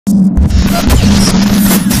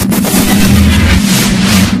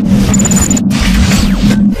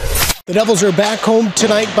The Devils are back home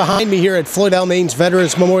tonight behind me here at Floyd Almain's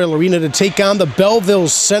Veterans Memorial Arena to take on the Belleville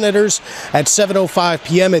Senators at 7:05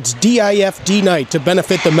 p.m. It's DIFD night to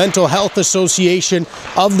benefit the Mental Health Association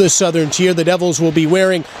of the Southern Tier. The Devils will be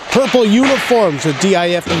wearing purple uniforms with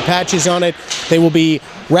DIFD patches on it. They will be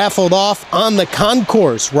raffled off on the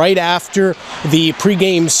concourse right after the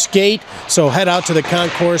pregame skate. So head out to the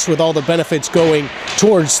concourse with all the benefits going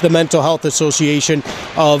towards the Mental Health Association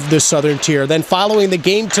of the Southern Tier. Then following the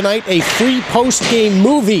game tonight, a free post-game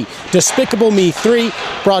movie, Despicable Me 3,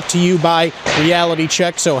 brought to you by Reality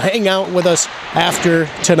Check. So hang out with us after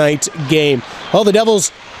tonight's game. Well, the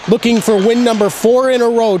Devils looking for win number 4 in a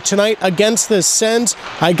row tonight against the Sens.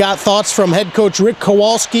 I got thoughts from head coach Rick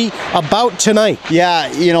Kowalsky about tonight.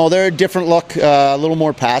 Yeah, you know, they're a different look, a little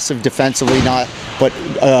more passive defensively, but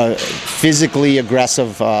physically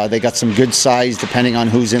aggressive. They got some good size depending on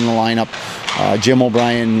who's in the lineup. Jim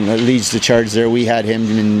O'Brien leads the charge there. We had him,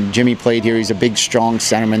 and Jimmy played here. He's a big, strong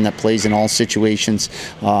centerman that plays in all situations.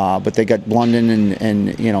 But they got Blunden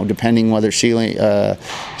and you know, depending whether Seeley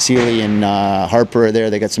and Harper are there,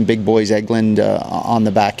 they got some big boys, Eglund on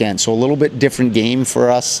the back end. So a little bit different game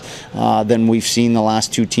for us than we've seen the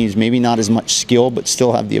last two teams. Maybe not as much skill, but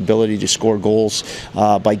still have the ability to score goals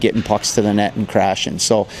by getting pucks to the net and crashing.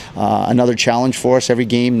 So another challenge for us every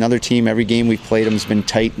game. Another team, every game we've played them has been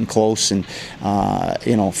tight and close and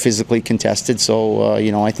you know, physically contested. So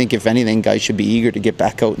you know, I think if anything, guys should be eager to get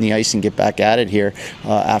back out in the ice and get back at it here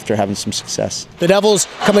after having some success. The Devils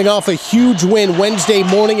coming off a huge win Wednesday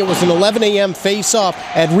morning. It was an 11 a.m. face-off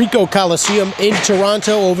at Ricoh Coliseum in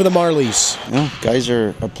Toronto over the Marlies. Yeah, guys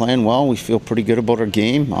are playing well. We feel pretty good about our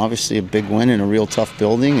game. Obviously a big win in a real tough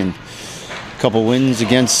building and a couple wins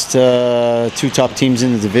against two top teams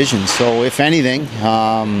in the division. So if anything,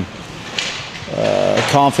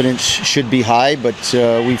 confidence should be high, but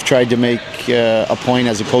we've tried to make a point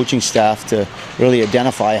as a coaching staff to really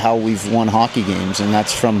identify how we've won hockey games, and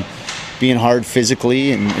that's from being hard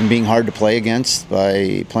physically and being hard to play against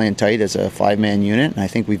by playing tight as a five-man unit. And I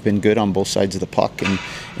think we've been good on both sides of the puck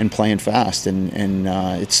and playing fast, and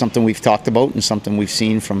it's something we've talked about and something we've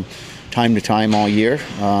seen from time to time all year,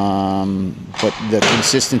 but the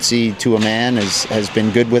consistency to a man has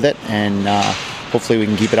been good with it, and hopefully we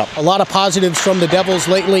can keep it up. A lot of positives from the Devils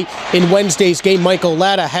lately. In Wednesday's game, Michael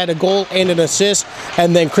Latta had a goal and an assist,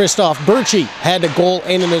 and then Christoph Berchi had a goal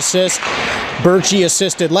and an assist. Berchi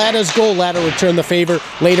assisted Latta's goal. Latta returned the favor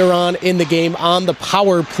later on in the game on the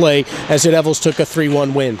power play as the Devils took a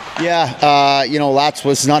 3-1 win. Yeah, you know, Latz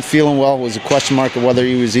was not feeling well. It was a question mark of whether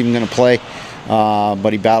he was even going to play.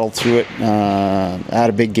 But he battled through it, had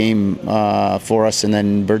a big game for us, and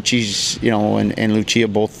then Berchi's, you know, and Lucia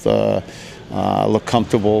both look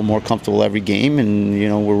comfortable, more comfortable every game, and you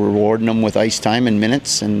know, we're rewarding them with ice time and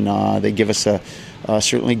minutes, and they give us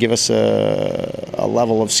certainly give us a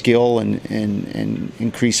level of skill and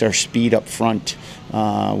increase our speed up front,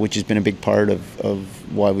 which has been a big part of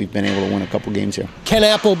why we've been able to win a couple games here. Ken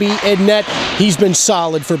Appleby in net, he's been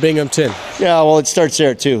solid for Binghamton. Yeah, well, it starts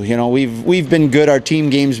there too. You know, we've been good. Our team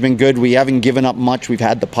game's been good. We haven't given up much. We've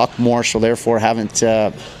had the puck more, so therefore haven't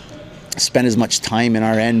spent as much time in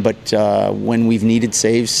our end, but when we've needed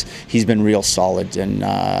saves, he's been real solid, and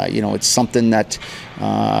you know, it's something that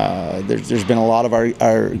there's been a lot of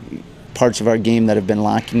our parts of our game that have been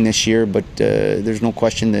lacking this year, but there's no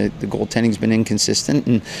question that the goaltending's been inconsistent,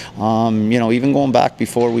 and you know, even going back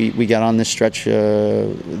before we got on this stretch,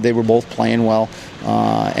 they were both playing well,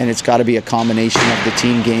 and it's got to be a combination of the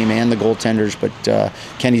team game and the goaltenders, but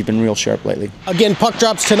Kenny's been real sharp lately. Again, puck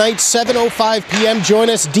drops tonight, 7:05 p.m. Join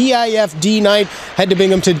us, DIFD night. Head to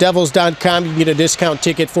BinghamtonDevils.com. You can get a discount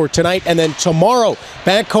ticket for tonight, and then tomorrow,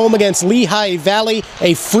 back home against Lehigh Valley,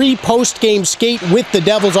 a free post-game skate with the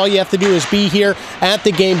Devils. All you have to do is be here at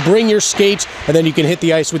the game, bring your skates, and then you can hit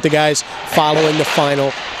the ice with the guys following the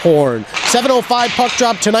final horn. 7:05 puck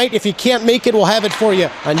drop tonight. If you can't make it, we'll have it for you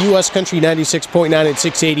on U.S. Country 96.9 and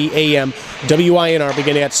 680 AM WINR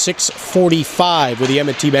beginning at 6:45 with the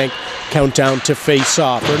M&T Bank countdown to face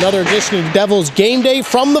off. For another edition of Devils Game Day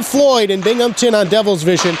from the Floyd in Binghamton on Devils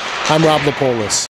Vision, I'm Rob Lapolis.